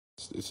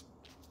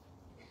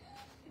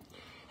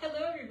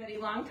Hello everybody,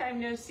 long time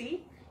no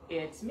see.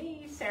 It's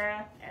me,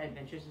 Sarah,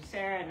 Adventures with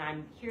Sarah, and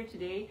I'm here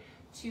today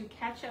to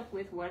catch up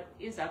with what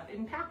is up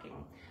in packing.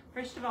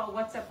 First of all,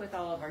 what's up with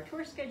all of our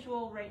tour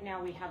schedule? Right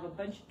now we have a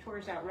bunch of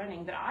tours out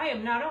running that I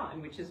am not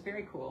on, which is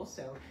very cool.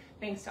 So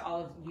thanks to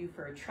all of you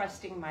for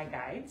trusting my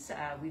guides.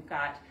 We've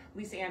got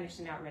Lisa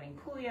Anderson out running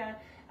Puglia,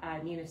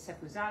 Nina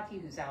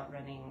Sefuzati who's out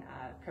running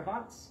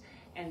Provence,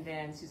 and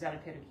then Susanna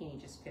Peruchini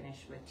just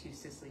finished with 2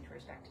 Sicily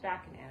tours back to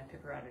back, and Anna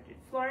Piparato did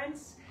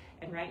Florence.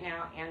 And right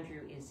now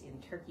Andrew is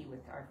in Turkey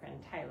with our friend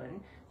Tylen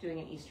doing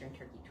an Eastern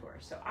Turkey tour.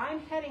 So I'm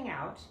heading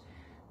out,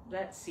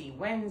 let's see,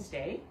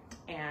 Wednesday,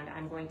 and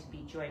I'm going to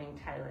be joining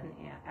Tylen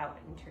out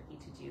in Turkey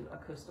to do a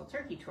coastal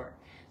Turkey tour.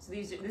 So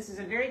this is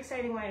a very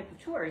exciting lineup of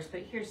tours,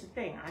 but here's the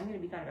thing, I'm going to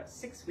be gone about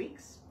 6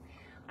 weeks.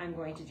 I'm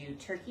going to do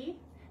Turkey,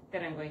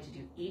 then I'm going to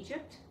do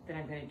Egypt, then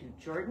I'm going to do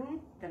Jordan,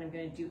 then I'm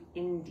going to do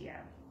India.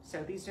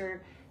 So these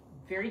are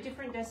very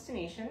different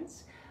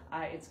destinations.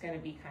 It's going to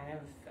be kind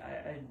of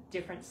a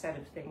different set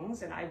of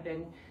things, and I've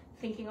been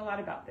thinking a lot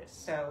about this.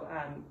 So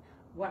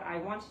what I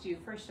want to do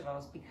first of all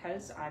is,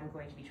 because I'm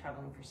going to be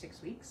traveling for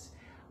 6 weeks,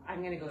 I'm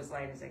going to go as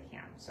light as I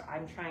can. So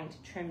I'm trying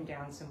to trim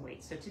down some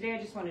weight. So today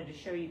I just wanted to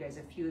show you guys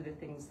a few of the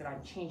things that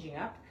I'm changing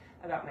up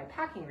about my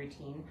packing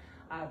routine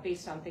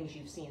based on things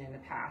you've seen in the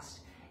past.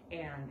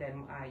 And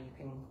then you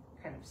can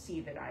kind of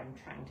see that I'm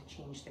trying to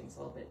change things a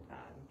little bit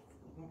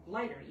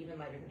lighter, even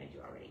lighter than I do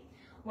already.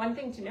 One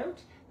thing to note,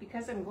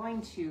 because I'm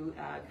going to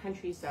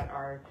countries that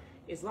are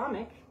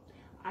Islamic,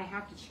 I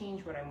have to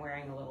change what I'm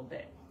wearing a little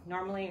bit.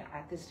 Normally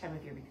at this time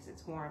of year, because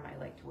it's warm, I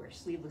like to wear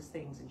sleeveless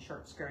things and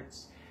short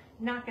skirts.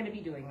 Not going to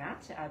be doing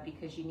that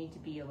because you need to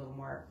be a little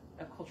more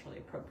culturally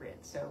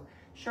appropriate. So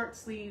short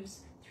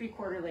sleeves,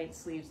 3/4 length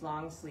sleeves,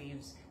 long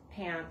sleeves,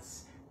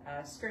 pants,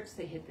 skirts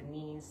that hit the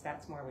knees,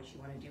 that's more what you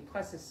want to do,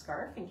 plus a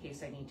scarf in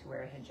case I need to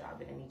wear a hijab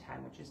at any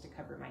time, which is to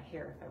cover my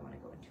hair if I want to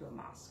go into a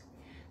mosque.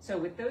 So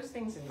with those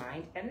things in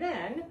mind, and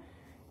then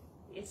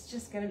it's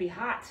just going to be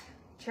hot.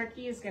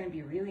 Turkey is going to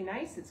be really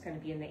nice. It's going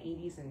to be in the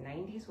 80s and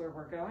 90s where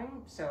we're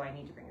going, so I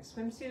need to bring a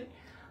swimsuit.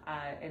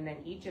 And then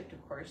Egypt,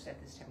 of course,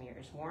 at this time of year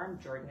is warm.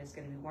 Jordan is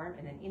going to be warm,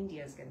 and then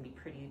India is going to be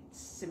pretty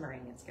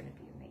simmering. It's going to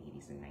be in the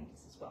 80s and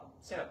 90s as well.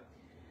 So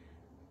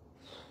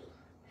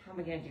how am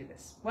I going to do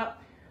this? Well,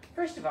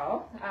 first of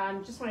all,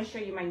 just want to show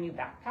you my new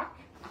backpack.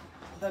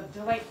 The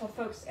delightful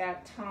folks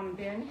at Tom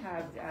Bin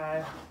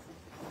have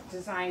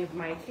designed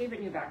my favorite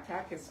new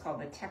backpack. It's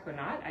called the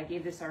Techonaut. I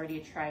gave this already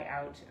a try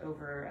out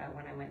over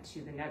when I went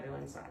to the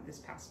Netherlands this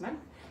past month,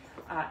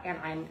 and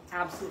I'm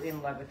absolutely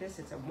in love with this.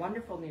 It's a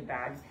wonderful new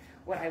bag.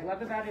 What I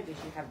love about it is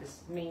you have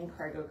this main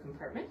cargo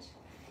compartment,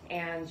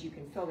 and you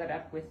can fill that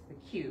up with the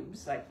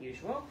cubes like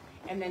usual.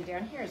 And then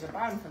down here is a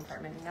bottom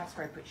compartment, and that's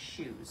where I put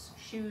shoes.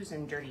 Shoes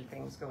and dirty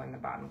things go in the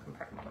bottom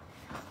compartment.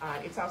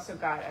 It's also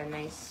got a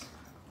nice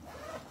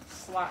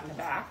slot in the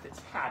back that's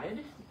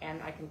padded,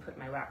 and I can put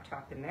my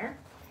laptop in there.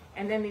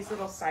 And then these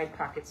little side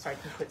pockets so I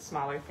can put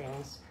smaller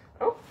things.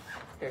 Oh,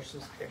 there's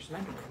some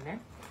underwear in there.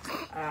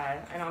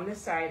 And on this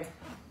side,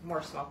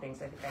 more small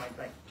things. I think I had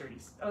like dirty,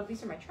 oh,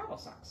 these are my travel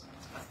socks.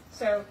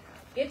 So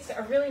it's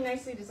a really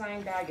nicely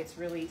designed bag. It's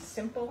really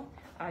simple.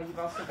 You've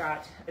also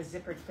got a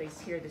zippered place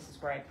here. This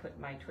is where I put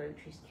my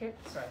toiletries kit,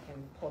 so I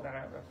can pull that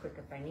out real quick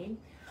if I need.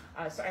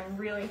 So I'm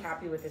really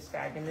happy with this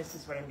bag, and this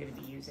is what I'm going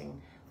to be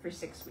using for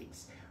 6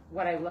 weeks.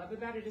 What I love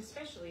about it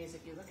especially is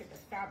if you look at the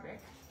fabric,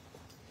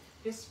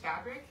 this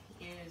fabric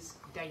is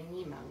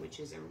Dyneema, which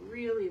is a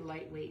really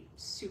lightweight,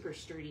 super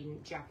sturdy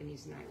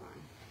Japanese nylon.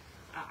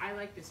 I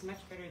like this much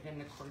better than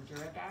the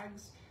Cordura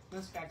bags.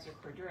 Most bags are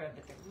Cordura,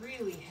 but they're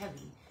really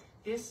heavy.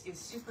 This is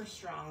super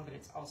strong, but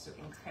it's also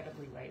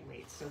incredibly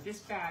lightweight. So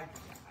this bag,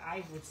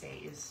 I would say,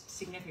 is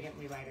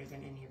significantly lighter than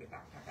any other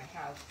backpack I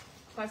have.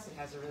 Plus it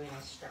has a really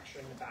nice structure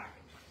in the back.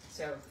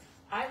 So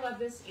I love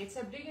this. It's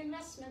a big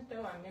investment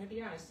though, I'm gonna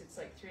be honest. It's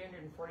like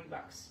 340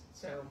 bucks.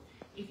 So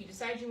if you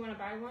decide you wanna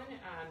buy one,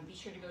 be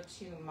sure to go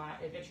to my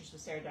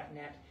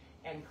adventureswithsarah.net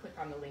and click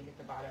on the link at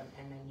the bottom,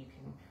 and then you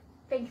can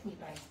thank me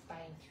by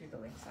buying through the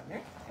links on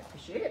there. I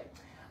appreciate it.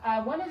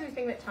 One other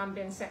thing that Tom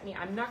Bin sent me,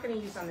 I'm not going to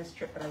use on this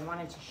trip, but I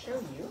wanted to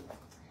show you,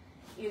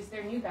 is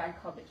their new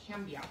bag called the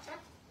Cambiata.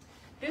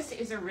 This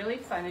is a really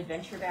fun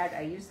adventure bag.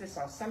 I used this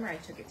all summer. I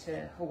took it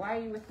to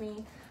Hawaii with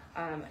me,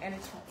 and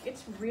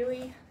it's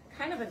really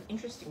kind of an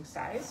interesting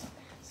size.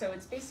 So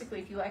it's basically,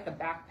 if you like a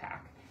backpack,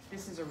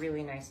 this is a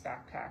really nice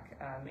backpack,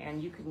 and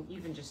you can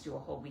even just do a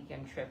whole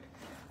weekend trip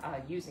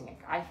using it.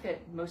 I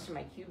fit most of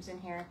my cubes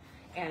in here,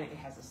 and it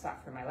has a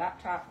slot for my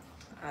laptop.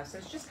 So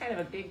it's just kind of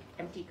a big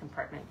empty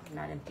compartment,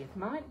 not empty at the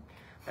moment,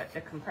 but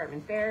the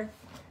compartment there,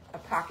 a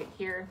pocket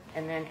here,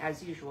 and then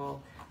as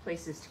usual,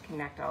 places to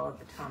connect all of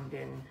the Tom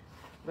Bin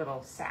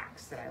little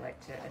sacks that I like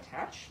to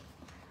attach.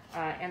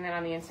 And then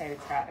on the inside,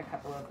 it's got a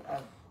couple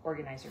of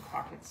organizer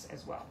pockets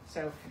as well.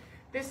 So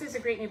this is a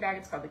great new bag.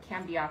 It's called the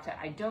Cambiata.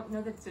 I don't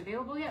know that it's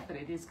available yet, but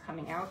it is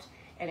coming out,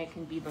 and it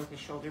can be both a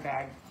shoulder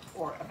bag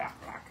or a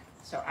backpack.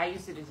 So I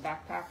used it as a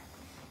backpack,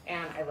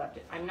 and I loved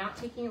it. I'm not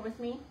taking it with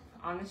me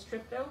on this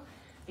trip though,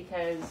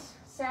 because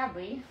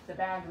sadly, the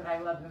bag that I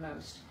love the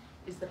most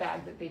is the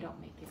bag that they don't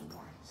make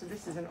anymore. So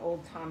this is an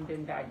old Tom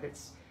Bin bag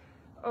that's,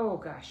 oh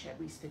gosh, at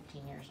least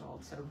 15 years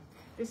old. So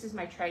this is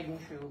my tried and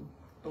true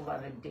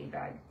beloved day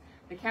bag.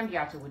 The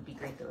Cambiato would be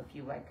great though if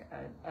you like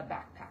a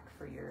backpack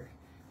for your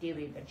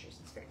daily adventures.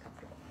 It's very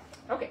comfortable.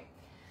 Okay,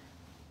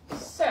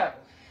 so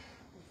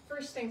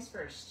first things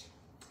first,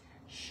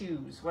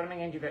 shoes. What am I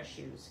going to do about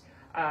shoes?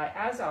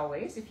 As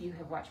always, if you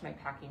have watched my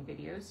packing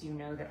videos, you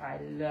know that I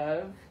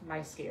love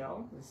my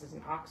scale. This is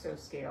an OXO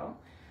scale,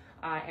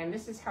 and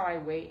this is how I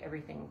weigh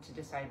everything to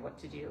decide what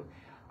to do.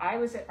 I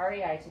was at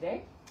REI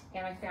today,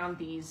 and I found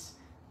these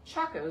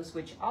Chacos,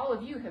 which all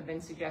of you have been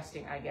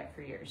suggesting I get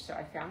for years. So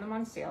I found them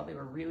on sale. They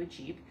were really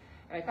cheap,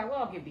 and I thought, well,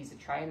 I'll give these a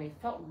try, and they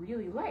felt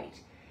really light.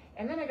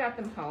 And then I got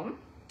them home,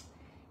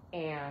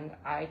 and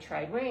I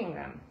tried weighing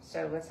them.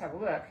 So let's have a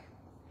look.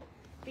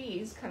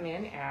 These come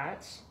in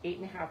at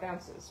 8.5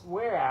 ounces,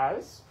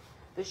 whereas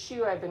the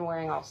shoe I've been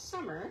wearing all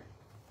summer,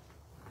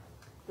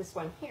 this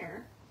one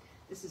here,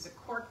 this is a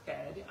cork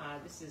bed.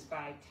 This is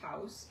by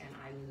Taos, and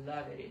I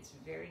love it. It's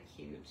very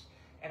cute,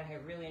 and I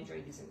have really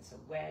enjoyed these, and it's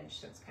a wedge,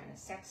 so it's kind of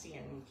sexy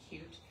and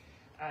cute.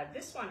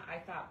 This one I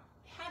thought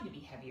had to be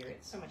heavier.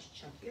 It's so much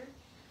chunkier,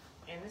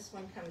 and this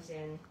one comes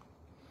in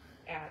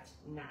at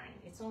 9.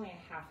 It's only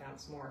a 1/2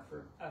 ounce more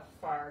for a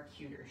far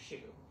cuter shoe.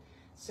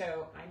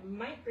 So I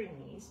might bring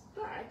these,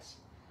 but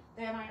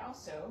then I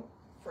also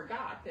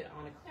forgot that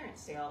on a clearance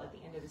sale at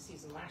the end of the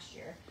season last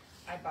year,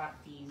 I bought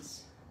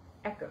these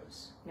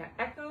Echoes. Now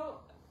Echo,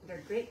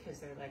 they're great because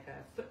they're like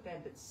a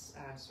footbed that's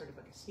sort of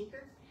like a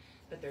sneaker,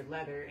 but they're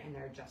leather and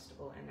they're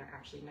adjustable and they're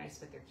actually nice,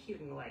 but they're cute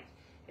and light.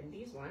 And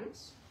these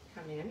ones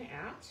come in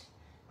at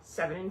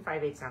 7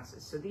 5/8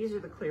 ounces. So these are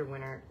the clear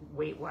winner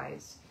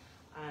weight-wise,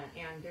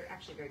 and they're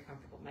actually very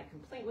comfortable. My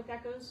complaint with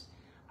Echoes,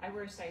 I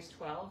wear a size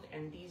 12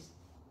 and these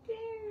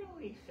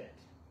barely fit.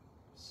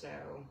 So,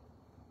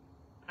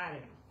 I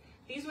don't know.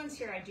 These ones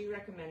here I do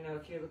recommend though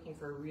if you're looking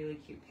for a really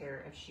cute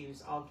pair of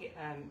shoes. I'll get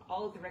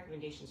all of the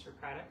recommendations for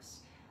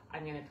products.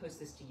 I'm going to post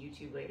this to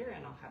YouTube later,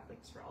 and I'll have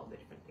links for all the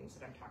different things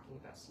that I'm talking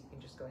about, so you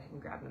can just go ahead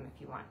and grab them if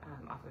you want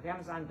off of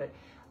Amazon. But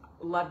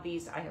love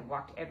these. I have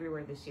walked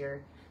everywhere this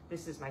year.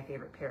 This is my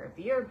favorite pair of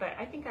the year, but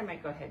I think I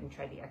might go ahead and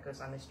try the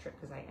Echoes on this trip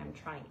because I am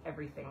trying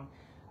everything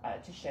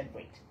to shed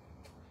weight.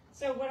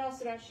 So what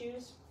else about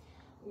shoes?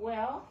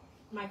 Well,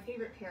 my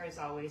favorite pair, as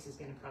always, is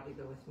going to probably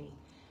go with me.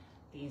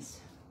 These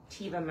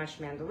Tiva Mush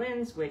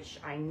Mandolins, which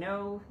I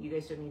know you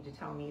guys don't need to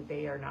tell me,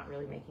 they are not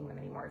really making them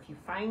anymore. If you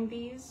find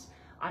these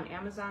on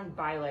Amazon,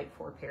 buy like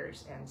 4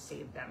 pairs and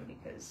save them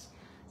because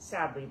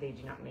sadly they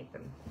do not make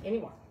them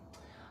anymore.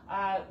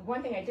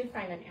 One thing I did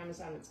find on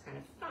Amazon that's kind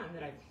of fun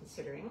that I'm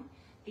considering,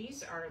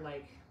 these are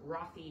like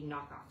Rothy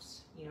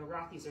knockoffs. You know,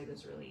 Rothys are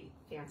those really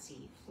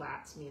fancy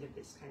flats made of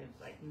this kind of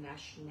like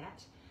mesh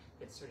net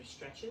that sort of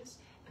stretches,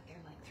 but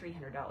they're like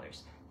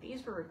 $300.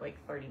 These were like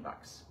 30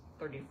 bucks,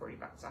 30 to 40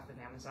 bucks off of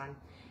Amazon.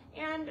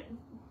 And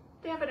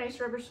they have a nice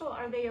rubber sole.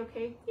 Are they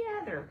okay?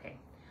 Yeah, they're okay.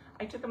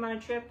 I took them on a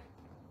trip.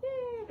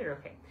 Yeah, they're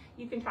okay.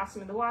 You can toss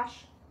them in the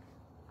wash.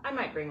 I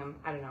might bring them.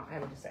 I don't know. I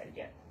haven't decided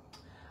yet.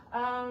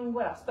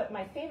 What else? But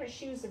my favorite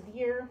shoes of the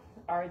year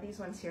are these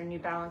ones here, New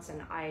Balance,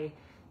 and I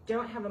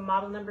don't have a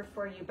model number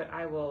for you, but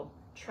I will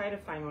try to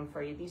find one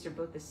for you. These are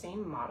both the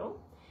same model,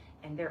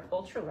 and they're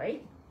ultra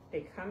light.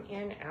 They come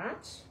in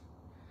at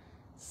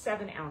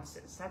 7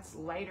 ounces. That's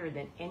lighter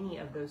than any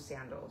of those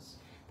sandals.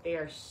 They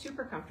are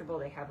super comfortable.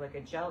 They have like a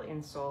gel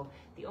insole.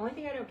 The only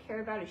thing I don't care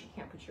about is you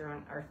can't put your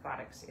own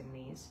orthotics in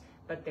these,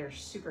 but they're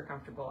super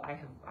comfortable.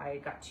 I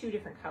got 2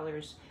 different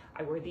colors.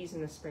 I wear these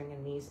in the spring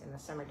and these in the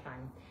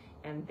summertime,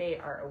 and they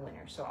are a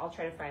winner. So I'll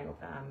try to find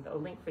a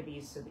link for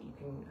these so that you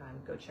can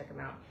go check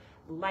them out.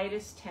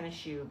 Lightest tennis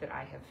shoe that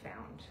I have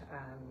found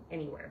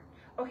anywhere.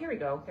 Oh, here we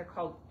go. They're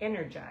called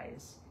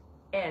Nergize.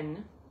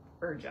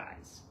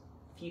 Nergize.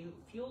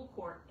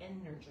 Fuelcore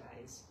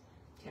Nergize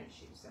tennis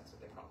shoes. That's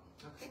what they're called.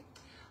 Okay.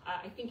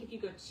 I think if you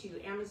go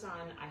to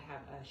Amazon, I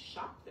have a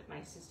shop that my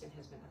assistant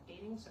has been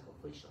updating, so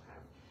hopefully she'll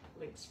have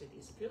links for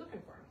these if you're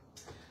looking for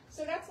them.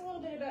 So that's a little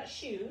bit about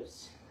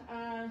shoes.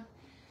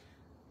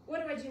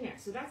 What do I do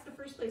next? So that's the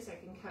first place I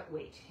can cut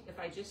weight. If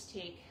I just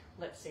take,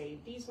 let's say,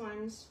 these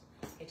ones,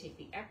 I take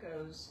the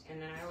Echoes,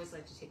 and then I always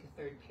like to take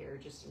a 3rd pair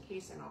just in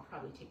case, and I'll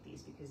probably take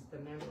these because the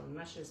Mandolin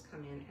Mushes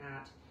come in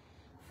at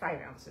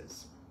 5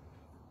 ounces.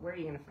 Where are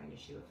you going to find a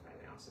shoe with 5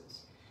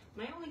 ounces?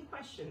 My only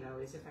question,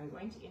 though, is if I'm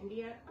going to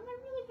India, am I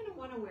really going to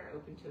want to wear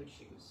open-toed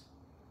shoes?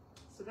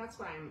 So that's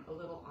why I'm a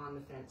little on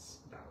the fence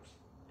about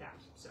that.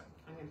 So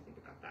I'm going to think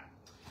about that.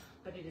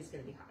 But it is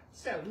going to be hot.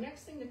 So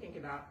next thing to think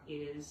about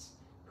is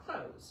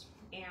clothes.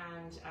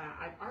 And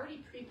I've already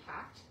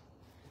pre-packed,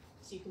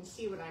 so you can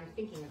see what I'm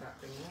thinking about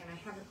bringing, and I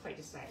haven't quite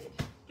decided.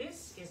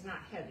 This is not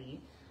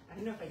heavy. I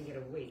don't know if I can get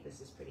a weight.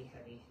 This is pretty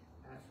heavy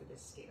for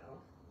this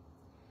scale.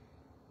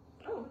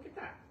 Oh, look at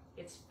that.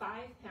 It's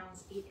 5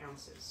 pounds, 8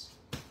 ounces.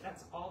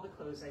 That's all the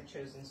clothes I've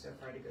chosen so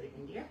far to go to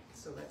India.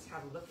 So let's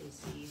have a look and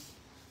see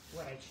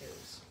what I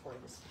chose for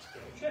this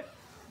particular trip.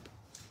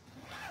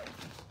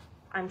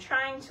 I'm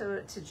trying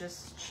to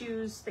just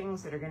choose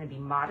things that are going to be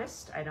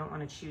modest. I don't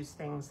want to choose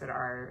things that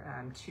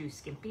are too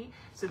skimpy.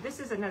 So this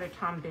is another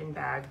Tom Bin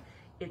bag.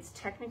 It's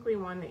technically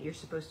one that you're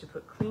supposed to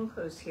put clean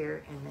clothes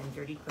here and then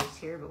dirty clothes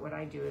here, but what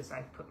I do is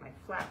I put my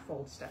flat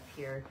fold stuff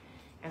here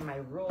and my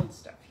rolled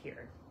stuff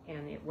here,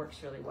 and it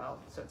works really well.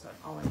 So it's an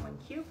all-in-one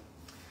cube.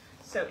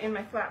 So in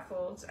my flat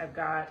folds, I've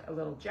got a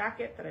little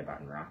jacket that I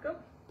bought in Morocco.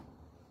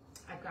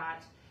 I've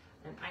got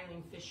an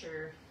Eileen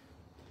Fisher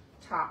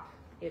top.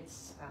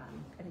 It's,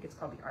 I think it's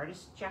called the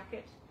artist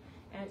jacket,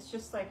 and it's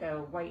just like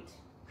a white,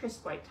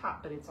 crisp white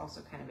top, but it's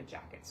also kind of a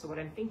jacket. So what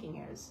I'm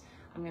thinking is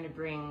I'm going to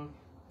bring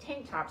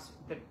tank tops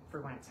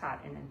for when it's hot,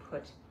 and then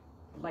put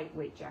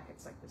lightweight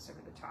jackets like this over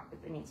the top.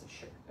 It needs a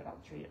shirt, but I'll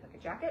treat it like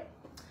a jacket.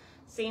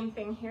 Same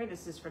thing here.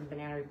 This is from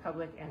Banana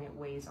Republic, and it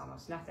weighs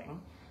almost nothing,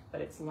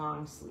 but it's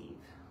long sleeve.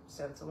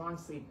 So it's a long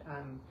sleeve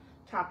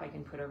top I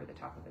can put over the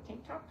top of the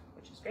tank top,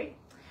 which is great.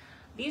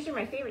 These are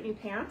my favorite new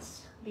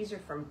pants. These are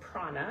from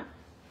Prana,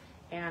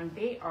 and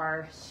they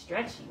are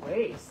stretchy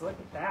waist. Look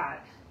at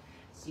that.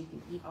 So you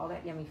can eat all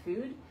that yummy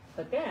food,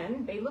 but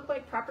then they look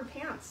like proper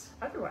pants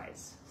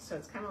otherwise. So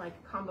it's kind of like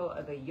a combo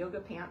of a yoga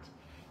pant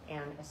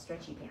and a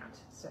stretchy pant,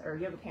 so, or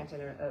yoga pant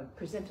and a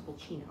presentable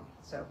chino.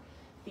 So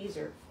these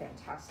are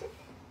fantastic.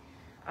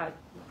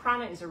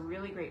 Prana is a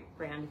really great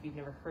brand if you've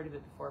never heard of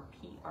it before,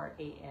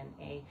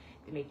 P-R-A-N-A.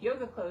 They make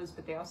yoga clothes,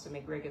 but they also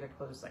make regular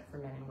clothes like for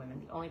men and women.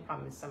 The only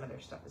problem is some of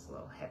their stuff is a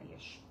little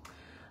heavyish.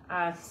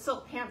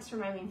 Silk pants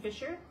from Eileen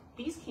Fisher.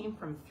 These came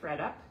from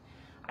ThreadUp.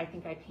 I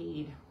think I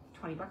paid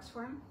 20 bucks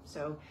for them.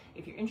 So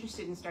if you're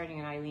interested in starting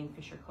an Eileen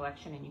Fisher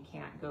collection and you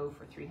can't go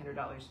for $300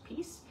 a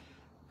piece,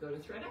 go to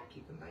ThreadUp.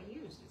 You can buy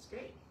used. It's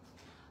great.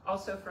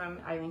 Also from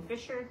Eileen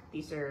Fisher,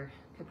 these are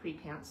capri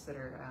pants that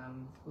are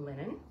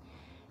linen.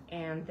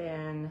 And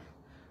then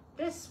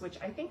this, which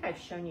I think I've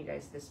shown you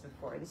guys this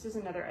before. This is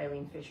another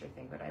Eileen Fisher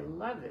thing, but I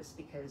love this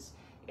because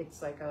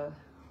it's like a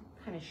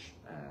kind of,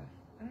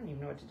 I don't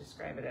even know what to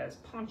describe it as,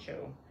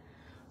 poncho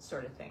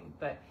sort of thing.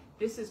 But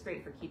this is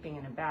great for keeping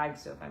in a bag.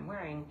 So if I'm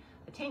wearing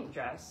a tank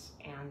dress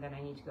and then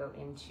I need to go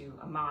into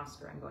a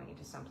mosque, or I'm going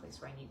into some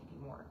place where I need to be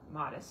more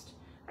modest,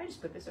 I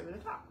just put this over the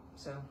top.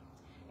 So,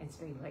 and it's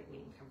very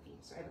lightweight and comfy.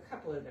 So I have a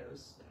couple of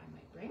those that I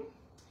might bring.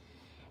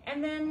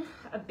 And then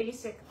a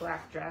basic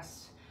black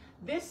dress.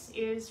 This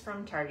is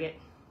from Target.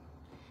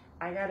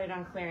 I got it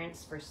on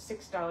clearance for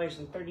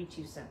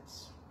 $6.32.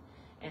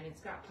 And it's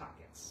got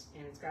pockets,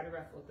 and it's got a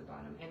ruffle at the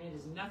bottom, and it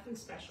is nothing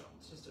special.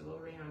 It's just a little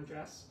rayon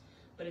dress,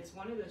 but it's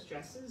one of those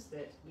dresses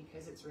that,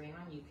 because it's rayon,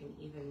 you can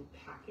even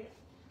pack it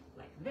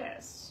like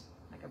this,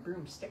 like a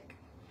broomstick.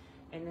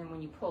 And then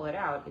when you pull it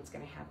out, it's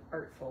gonna have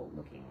artful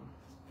looking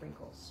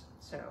wrinkles.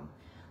 So,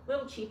 a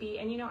little cheapy.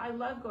 And you know, I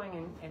love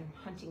going and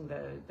hunting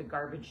the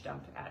garbage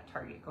dump at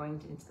Target,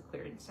 going into the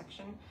clearance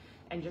section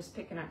and just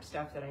picking up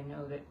stuff that I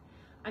know that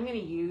I'm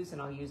going to use,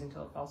 and I'll use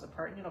until it falls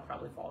apart, and it'll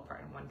probably fall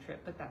apart in one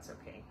trip, but that's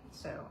okay.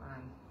 So,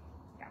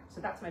 yeah,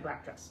 so that's my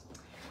black dress.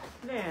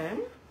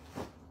 Then,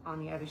 on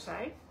the other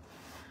side,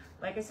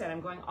 like I said, I'm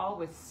going all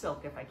with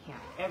silk if I can.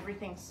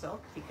 Everything's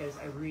silk because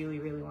I really,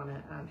 really want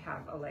to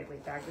have a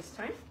lightweight bag this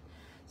time.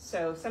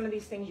 So some of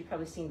these things you've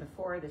probably seen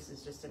before. This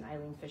is just an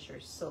Eileen Fisher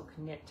silk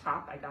knit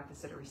top. I got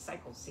this at a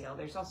recycle sale.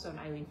 There's also an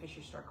Eileen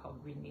Fisher store called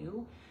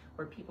Renew,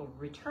 where people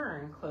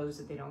return clothes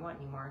that they don't want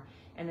anymore,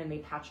 and then they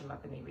patch them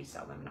up and they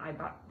resell them. And I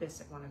bought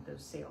this at one of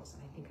those sales,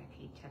 and I think I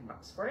paid 10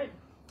 bucks for it.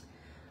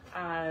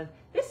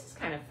 This is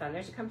kind of fun.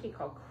 There's a company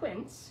called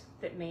Quince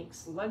that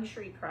makes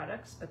luxury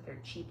products, but they're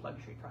cheap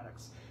luxury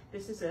products.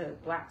 This is a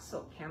black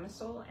silk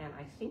camisole, and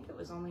I think it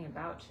was only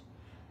about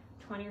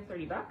 20 or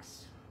 30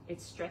 bucks.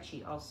 It's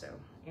stretchy also,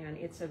 and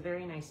it's a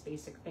very nice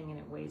basic thing, and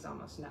it weighs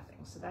almost nothing.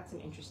 So that's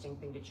an interesting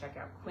thing to check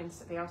out.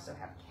 Quince, they also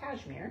have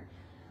cashmere.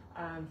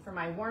 For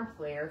my warmth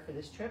layer for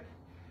this trip,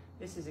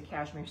 this is a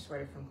cashmere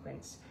sweater from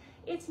Quince.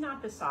 It's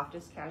not the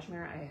softest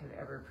cashmere I have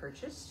ever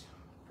purchased,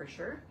 for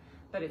sure,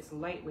 but it's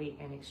lightweight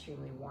and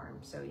extremely warm.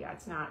 So yeah,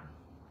 it's not,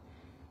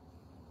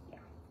 yeah,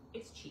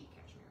 it's cheap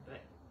cashmere,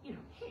 but you know,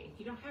 hey, if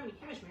you don't have any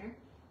cashmere,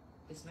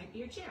 this might be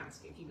your chance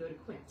if you go to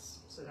Quince.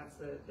 So that's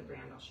the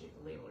brand. I'll show you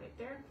the label right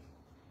there.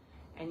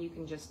 And you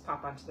can just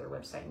pop onto their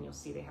website and you'll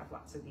see they have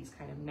lots of these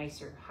kind of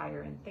nicer,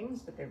 higher end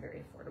things, but they're very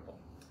affordable.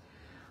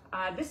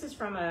 This is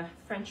from a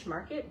French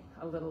market,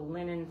 a little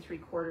linen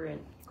three-quarter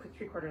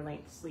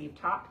length sleeve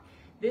top.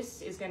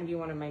 This is going to be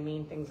one of my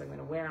main things I'm going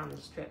to wear on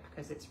this trip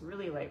because it's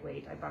really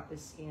lightweight. I bought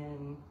this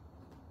in,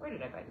 where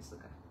did I buy this,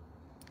 Luca?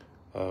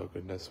 Oh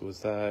goodness, was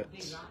that?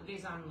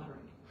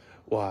 Vaison-la-Rome.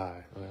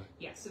 Why?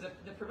 Yeah, so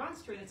the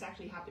Provence tour that's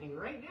actually happening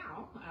right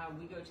now,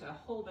 we go to a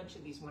whole bunch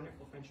of these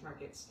wonderful French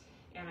markets,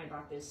 and I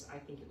bought this, I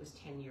think it was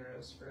 10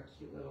 euros for a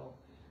cute little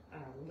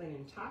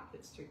linen top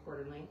that's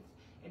three-quarter length.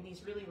 And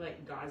these really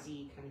light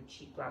gauzy kind of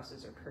cheap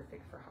blouses are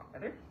perfect for hot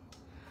weather.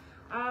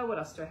 What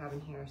else do I have in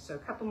here? So a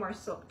couple more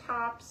silk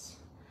tops,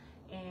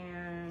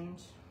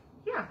 and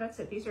yeah, that's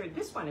it.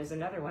 This one is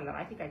another one that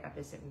I think I got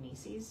this at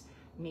Macy's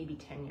maybe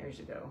 10 years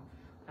ago.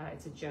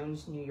 It's a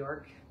Jones New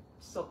York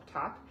silk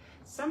top.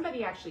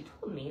 Somebody actually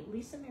told me,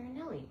 Lisa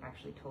Marinelli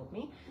actually told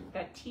me,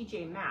 that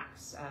TJ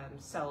Maxx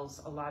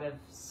sells a lot of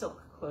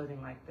silk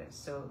clothing like this.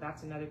 So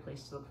that's another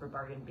place to look for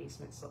bargain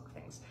basement silk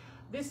things.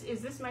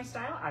 Is this my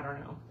style? I don't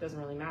know. Doesn't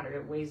really matter.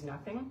 It weighs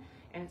nothing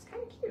and it's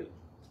kind of cute.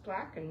 It's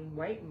black and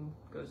white and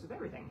goes with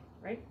everything,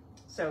 right?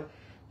 So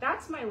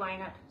that's my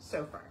lineup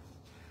so far.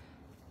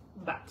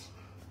 But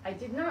I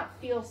did not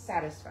feel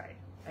satisfied.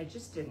 I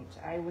just didn't.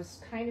 I was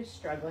kind of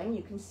struggling.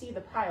 You can see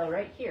the pile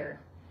right here.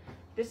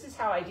 This is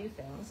how I do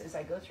things, is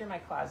I go through my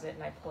closet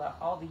and I pull out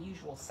all the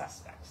usual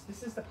suspects.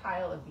 This is the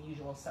pile of the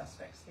usual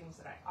suspects, things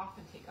that I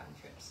often take on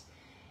trips.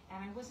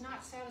 And I was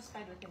not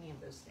satisfied with any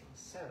of those things.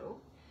 So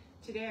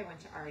today I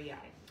went to REI.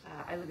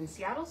 I live in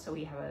Seattle, so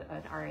we have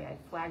an REI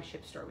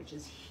flagship store, which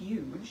is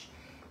huge.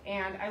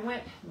 And I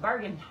went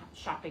bargain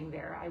shopping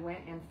there. I went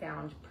and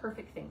found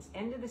perfect things.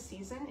 End of the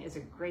season is a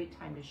great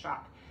time to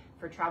shop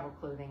for travel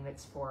clothing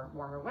that's for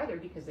warmer weather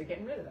because they're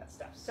getting rid of that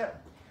stuff. So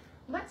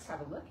let's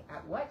have a look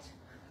at what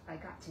I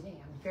got today.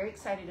 I'm very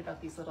excited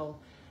about these little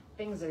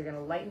things that are going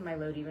to lighten my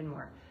load even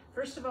more.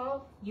 First of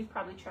all, you've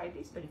probably tried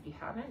these, but if you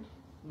haven't,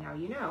 now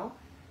you know.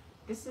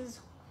 This is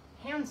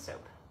hand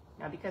soap.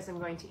 Now, because I'm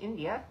going to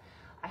India,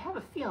 I have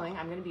a feeling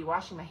I'm going to be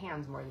washing my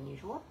hands more than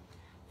usual.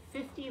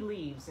 50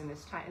 leaves in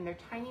this and they're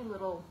tiny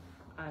little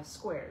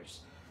squares,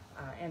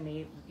 and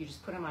you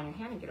just put them on your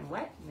hand and get them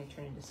wet, and they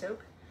turn into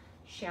soap.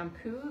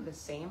 Shampoo the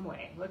same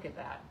way. Look at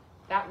that.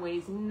 That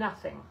weighs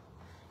nothing.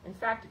 In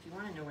fact, if you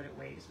want to know what it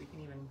weighs, we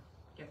can even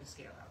get the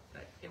scale out.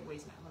 But it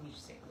weighs not. Let me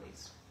just say it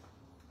weighs.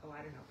 Oh,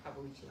 I don't know.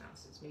 Probably 2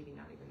 ounces. Maybe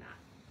not even that.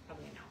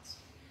 Probably an ounce.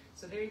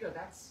 So there you go.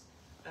 That's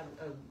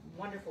a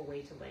wonderful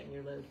way to lighten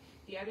your load.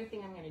 The other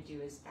thing I'm going to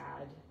do is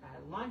add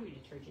laundry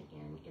detergent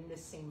in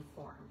this same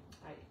form.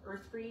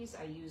 Earth Breeze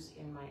I use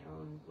in my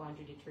own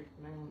laundry detergent,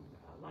 my own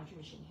laundry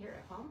machine here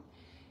at home,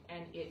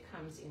 and it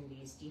comes in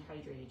these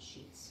dehydrated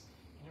sheets,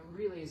 and it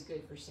really is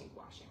good for sink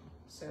washing.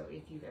 So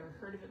if you've ever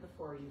heard of it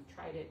before, you've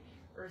tried it,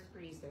 Earth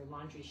Breeze, they're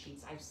laundry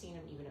sheets. I've seen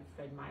them even at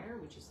Fred Meyer,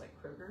 which is like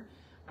Kroger.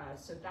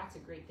 So that's a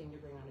great thing to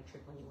bring on a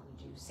trip when you want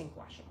to do sink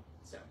washing.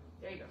 So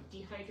there you go,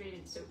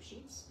 dehydrated soap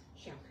sheets,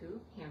 shampoo,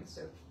 hand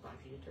soap,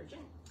 laundry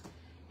detergent.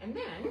 And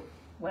then,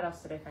 what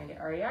else did I find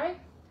at REI?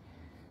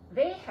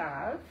 They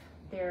have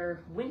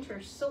their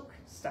winter silk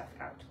stuff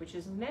out, which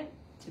is meant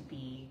to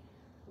be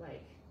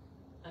like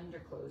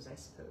underclothes, I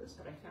suppose,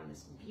 but I found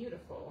this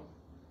beautiful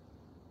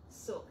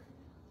silk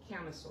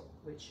camisole,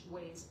 which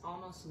weighs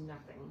almost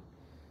nothing,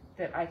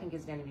 that I think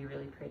is going to be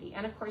really pretty.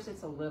 And of course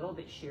it's a little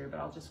bit sheer, but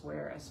I'll just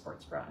wear a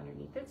sports bra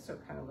underneath it, so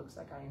it kind of looks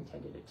like I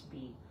intended it to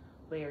be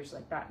layers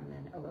like that, and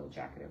then a little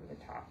jacket over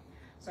the top.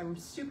 So I'm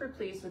super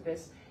pleased with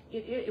this.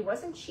 It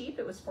wasn't cheap,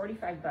 it was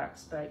 45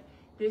 bucks, but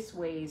this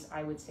weighs,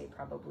 I would say,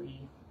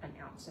 probably an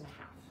ounce and a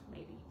half,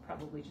 maybe,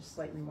 probably just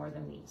slightly more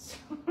than these.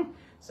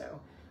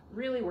 So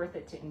really worth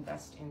it to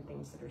invest in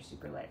things that are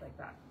super light like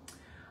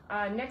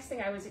that. Next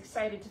thing I was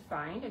excited to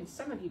find, and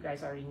some of you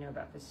guys already know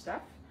about this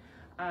stuff,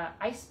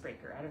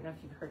 Icebreaker. I don't know if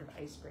you've heard of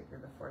Icebreaker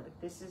before, but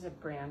this is a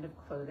brand of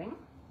clothing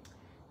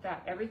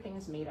that everything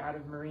is made out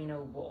of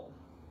merino wool.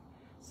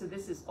 So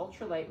this is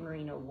ultralight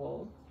merino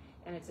wool,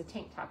 and it's a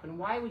tank top. And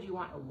why would you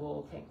want a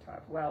wool tank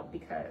top? Well,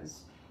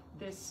 because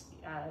this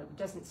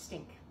doesn't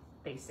stink,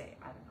 they say.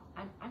 I don't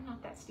know. I'm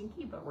not that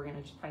stinky, but we're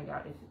going to find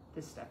out if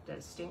this stuff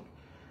does stink,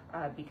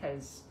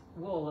 because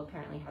wool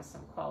apparently has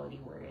some quality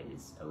where it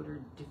is odor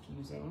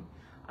diffusing.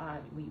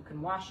 You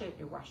can wash it,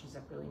 it washes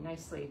up really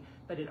nicely,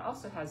 but it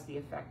also has the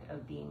effect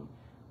of being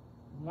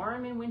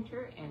warm in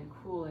winter and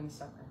cool in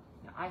summer.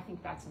 Now, I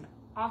think that's an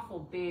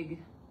awful big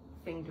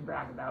thing to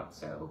brag about,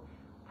 so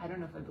I don't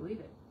know if I believe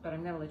it, but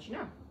I'm going to let you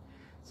know.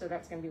 So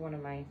that's going to be one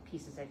of my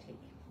pieces I take,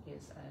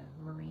 is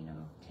a merino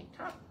tank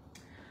top.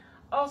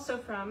 Also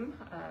from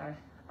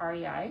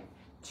REI,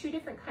 2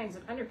 different kinds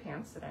of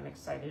underpants that I'm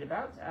excited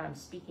about.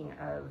 Speaking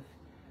of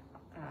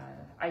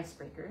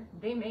Icebreaker,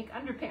 they make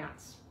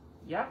underpants.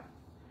 Yep,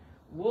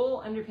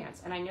 wool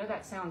underpants. And I know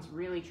that sounds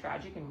really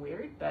tragic and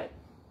weird, but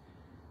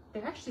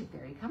they're actually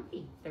very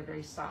comfy. They're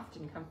very soft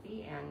and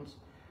comfy, and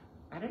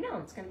I don't know,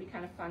 it's going to be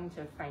kind of fun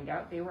to find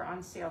out. They were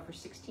on sale for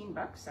 16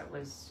 bucks. That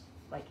was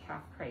like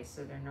half price,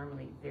 so they're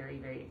normally very,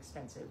 very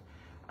expensive.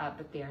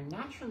 But they are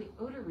naturally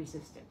odor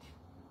resistant.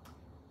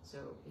 So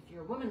if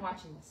you're a woman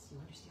watching this, you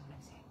understand what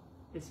I'm saying.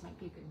 This might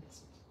be a good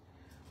investment.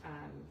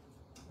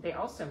 They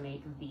also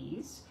make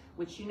these,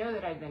 which you know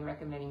that I've been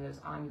recommending those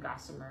On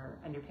Gossamer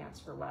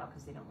underpants for a while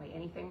because they don't weigh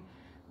anything.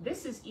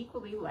 This is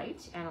equally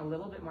light and a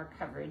little bit more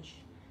coverage.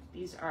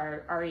 These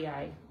are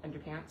REI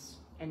underpants,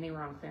 and they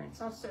were on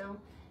clearance also,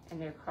 and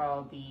they're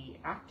called the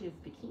Active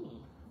Bikini,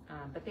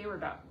 but they were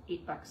about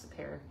 8 bucks a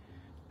pair.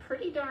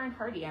 Pretty darn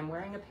hardy. I'm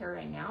wearing a pair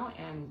right now,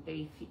 and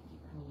you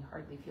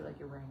hardly feel like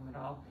you're wearing them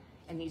at all,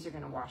 and these are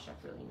going to wash up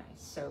really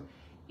nice. So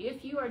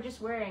if you are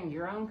just wearing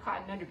your own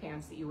cotton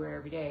underpants that you wear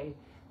every day,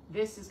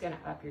 this is going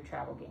to up your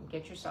travel game.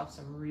 Get yourself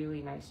some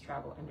really nice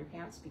travel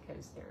underpants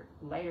because they're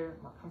lighter,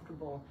 more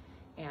comfortable,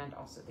 and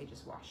also they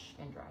just wash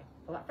and dry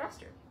a lot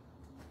faster.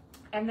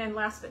 And then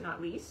last but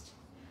not least,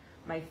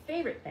 my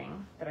favorite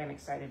thing that I'm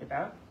excited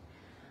about,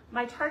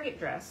 My Target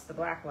dress, the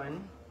black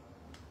one,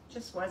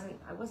 just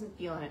I wasn't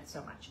feeling it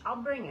so much.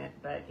 I'll bring it,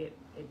 but it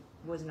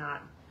was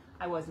not,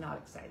 I was not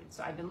excited.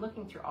 So I've been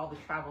looking through all the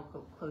travel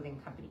clothing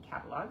company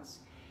catalogs,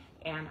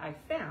 and I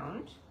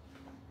found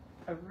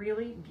a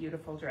really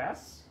beautiful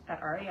dress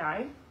at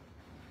REI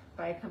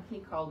by a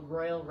company called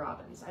Royal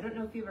Robbins. I don't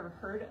know if you've ever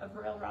heard of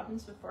Royal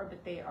Robbins before,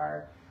 but they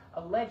are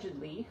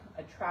allegedly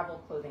a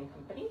travel clothing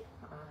company.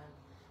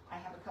 I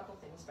have a couple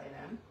things by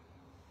them.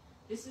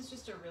 This is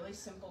just a really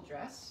simple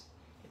dress.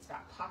 It's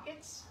got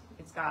pockets,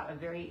 it's got a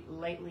very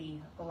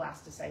lightly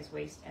elasticized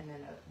waist, and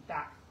then a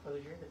back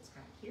closure that's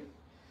kind of cute.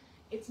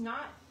 It's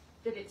not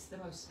that it's the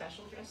most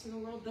special dress in the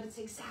world, but it's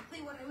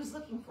exactly what I was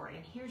looking for,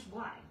 and here's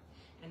why.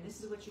 And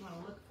this is what you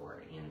want to look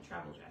for in a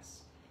travel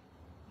dress.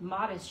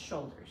 Modest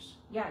shoulders.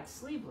 Yeah, it's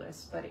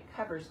sleeveless, but it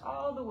covers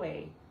all the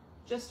way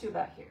just to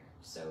about here.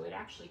 So it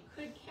actually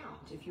could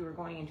count if you were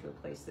going into a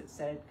place that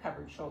said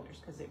covered shoulders,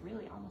 because it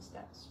really almost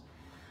does.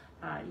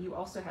 You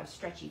also have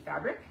stretchy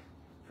fabric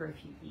for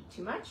if you eat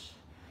too much.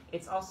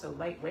 It's also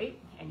lightweight,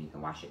 and you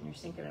can wash it in your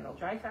sink and it'll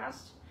dry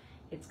fast.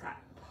 It's got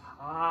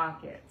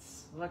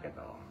pockets. Look at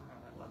them.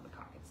 I love the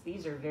pockets.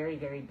 These are very,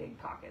 very big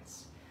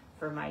pockets.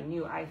 For my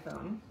new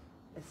iPhone,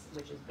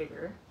 which is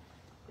bigger,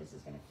 this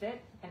is going to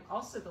fit. And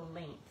also the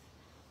length.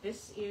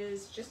 This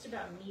is just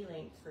about knee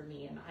length for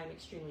me, and I'm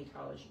extremely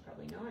tall, as you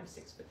probably know. I'm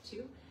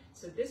 6'2".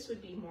 So this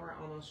would be more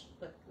almost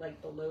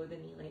like below the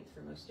knee length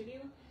for most of you.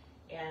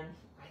 And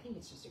I think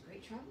it's just a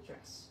great travel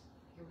dress.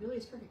 It really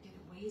is perfect, and it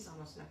weighs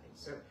almost nothing.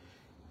 So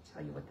I'll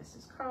tell you what this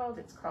is called.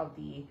 It's called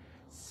the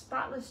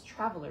Spotless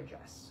Traveler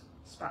Dress.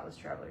 Spotless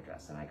Traveler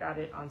Dress, and I got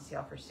it on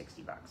sale for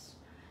 60 bucks.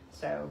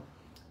 So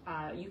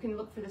you can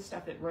look for this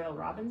stuff at Royal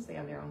Robbins. They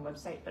have their own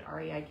website, but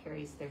REI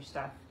carries their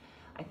stuff.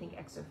 I think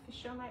Ex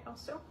Officio might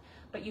also,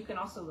 but you can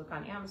also look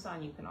on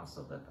Amazon. You can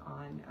also look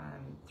on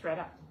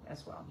ThredUp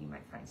as well. You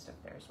might find stuff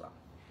there as well.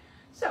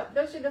 So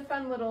those are the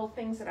fun little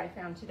things that I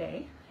found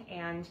today.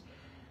 And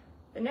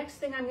the next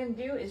thing I'm going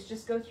to do is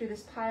just go through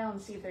this pile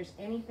and see if there's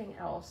anything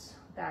else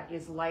that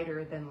is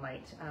lighter than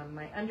light.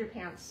 My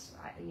underpants,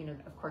 you know,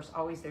 of course,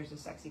 always there's a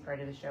sexy part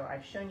of the show.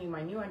 I've shown you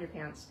my new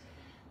underpants.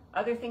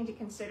 Other thing to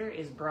consider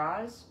is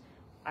bras.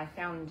 I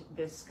found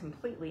this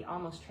completely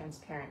almost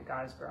transparent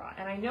gauze bra.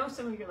 And I know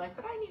some of you are like,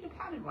 but I need a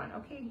padded one.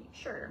 Okay,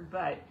 sure,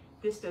 but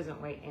this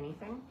doesn't weigh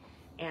anything.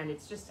 And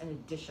it's just an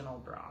additional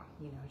bra,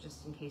 you know,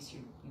 just in case you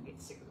get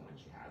sick of the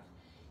ones you have.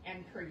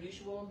 And per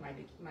usual,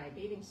 my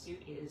bathing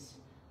suit is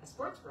a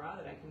sports bra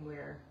that I can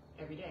wear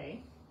every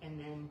day, and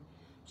then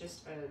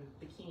just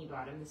a bikini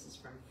bottom. This is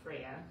from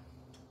Freya,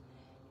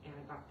 and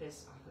I got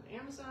this off of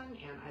Amazon,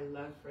 and I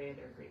love Freya.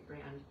 They're a great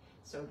brand.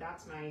 So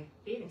that's my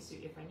bathing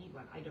suit if I need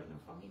one. I don't know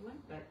if I'll need one,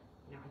 but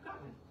now I've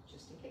got one,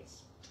 just in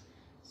case.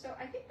 So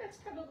I think that's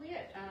probably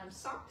it.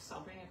 Socks,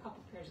 I'll bring a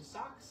couple pairs of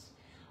socks.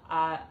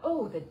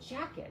 Oh, the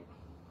jacket.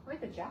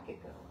 Where'd the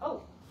jacket go?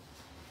 Oh,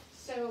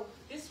 so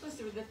this was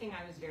the thing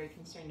I was very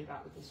concerned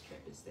about with this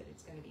trip, is that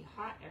it's going to be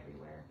hot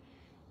everywhere.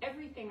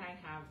 Everything I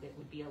have that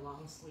would be a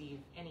long sleeve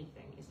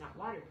anything is not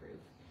waterproof.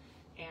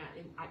 And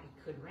it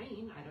could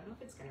rain. I don't know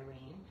if it's going to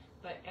rain,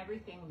 but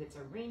everything that's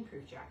a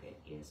rainproof jacket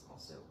is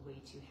also way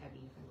too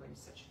heavy if I'm going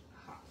to such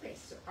a hot place.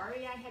 So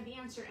REI had the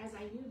answer, as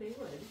I knew they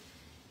would.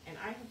 And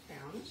I have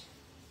found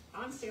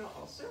on sale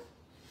also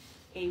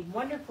a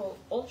wonderful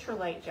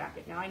ultralight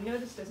jacket. Now I know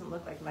this doesn't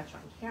look like much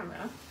on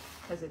camera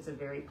because it's a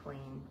very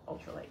plain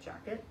ultralight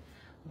jacket,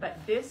 but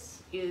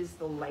this is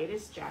the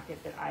lightest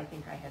jacket that I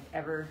think I have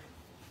ever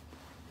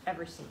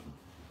seen.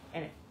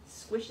 And it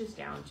squishes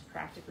down to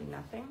practically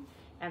nothing.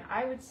 And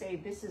I would say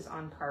this is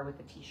on par with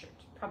a t-shirt,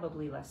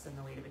 probably less than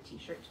the weight of a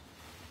t-shirt.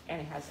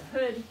 And it has a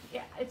hood.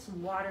 Yeah, it's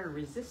water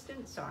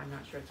resistant, so I'm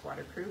not sure it's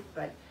waterproof,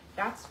 but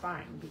that's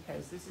fine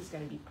because this is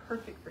going to be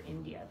perfect for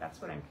India.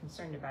 That's what I'm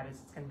concerned about, is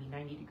it's going to be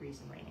 90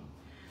 degrees and raining.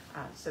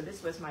 So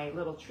this was my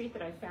little treat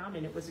that I found,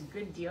 and it was a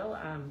good deal.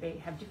 They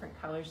have different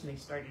colors, and they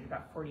started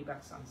about 40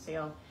 bucks on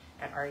sale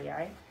at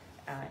REI.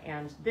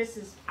 And this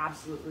is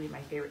absolutely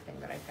my favorite thing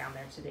that I found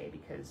there today,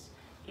 because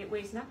it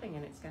weighs nothing,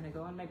 and it's going to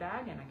go in my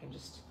bag, and I can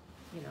just,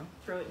 you know,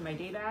 throw it in my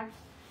day bag,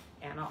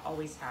 and I'll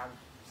always have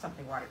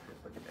something waterproof.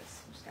 Look at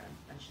this. I'm just going to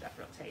bunch it up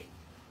real tight.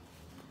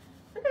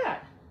 Look at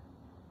that.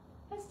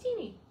 That's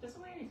teeny.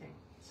 Doesn't weigh anything.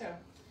 So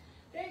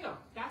there you go.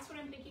 That's what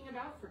I'm thinking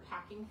about for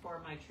packing for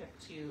my trip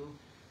to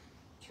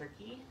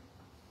Turkey,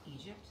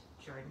 Egypt,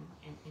 Jordan,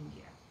 and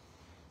India.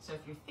 So if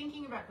you're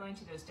thinking about going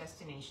to those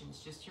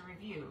destinations, just to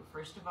review,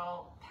 first of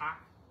all,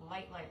 pack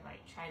light.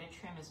 Try to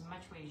trim as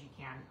much weight as you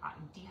can.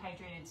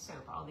 Dehydrated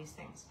soap, all these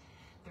things.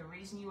 The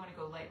reason you want to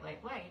go light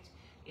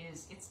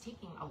is it's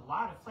taking a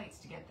lot of flights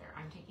to get there.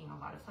 I'm taking a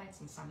lot of flights,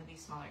 and some of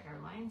these smaller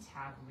airlines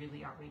have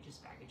really outrageous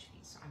baggage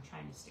fees. So I'm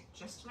trying to stick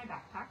just to my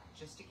backpack,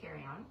 just to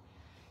carry on,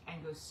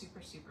 and go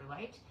super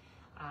light.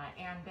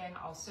 And then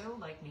also,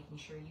 like, making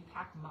sure you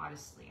pack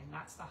modestly, and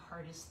that's the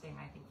hardest thing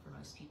I think for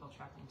most people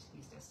traveling to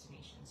these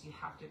destinations. You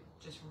have to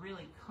just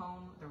really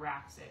comb the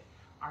racks at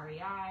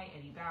REI,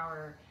 Eddie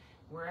Bauer,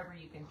 wherever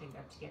you can think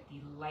of, to get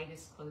the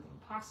lightest clothing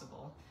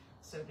possible,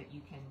 so that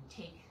you can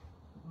take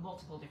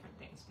multiple different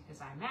things,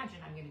 because I imagine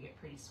I'm going to get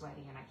pretty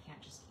sweaty and I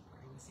can't just keep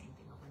wearing the same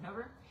thing over and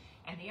over.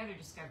 And the other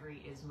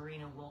discovery is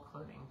merino wool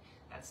clothing.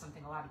 That's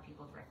something a lot of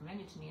people have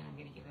recommended to me, and I'm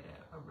going to give it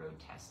a road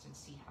test and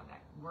see how that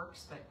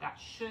works. But that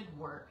should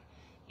work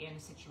in a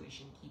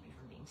situation to keep you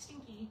from being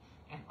stinky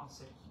and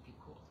also to keep you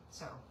cool.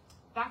 So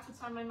that's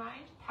what's on my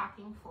mind,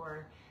 packing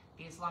for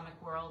the Islamic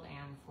world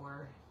and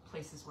for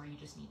places where you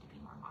just need to be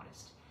more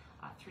modest.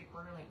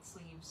 3/4 length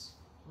sleeves,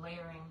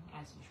 layering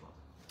as usual.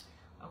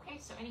 Okay,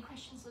 so any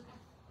questions, Luca?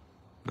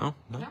 No,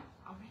 no. No?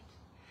 All right.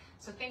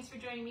 So thanks for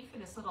joining me for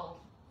this little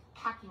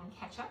packing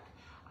catch-up.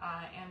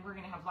 And we're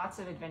going to have lots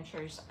of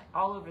adventures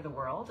all over the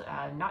world,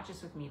 not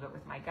just with me, but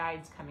with my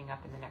guides coming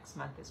up in the next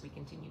month as we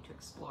continue to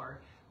explore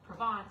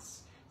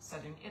Provence,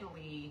 southern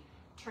Italy,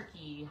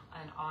 Turkey,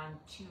 and on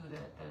to the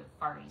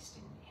Far East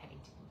and heading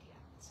to India.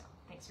 So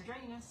thanks for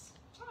joining us.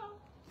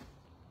 Ciao.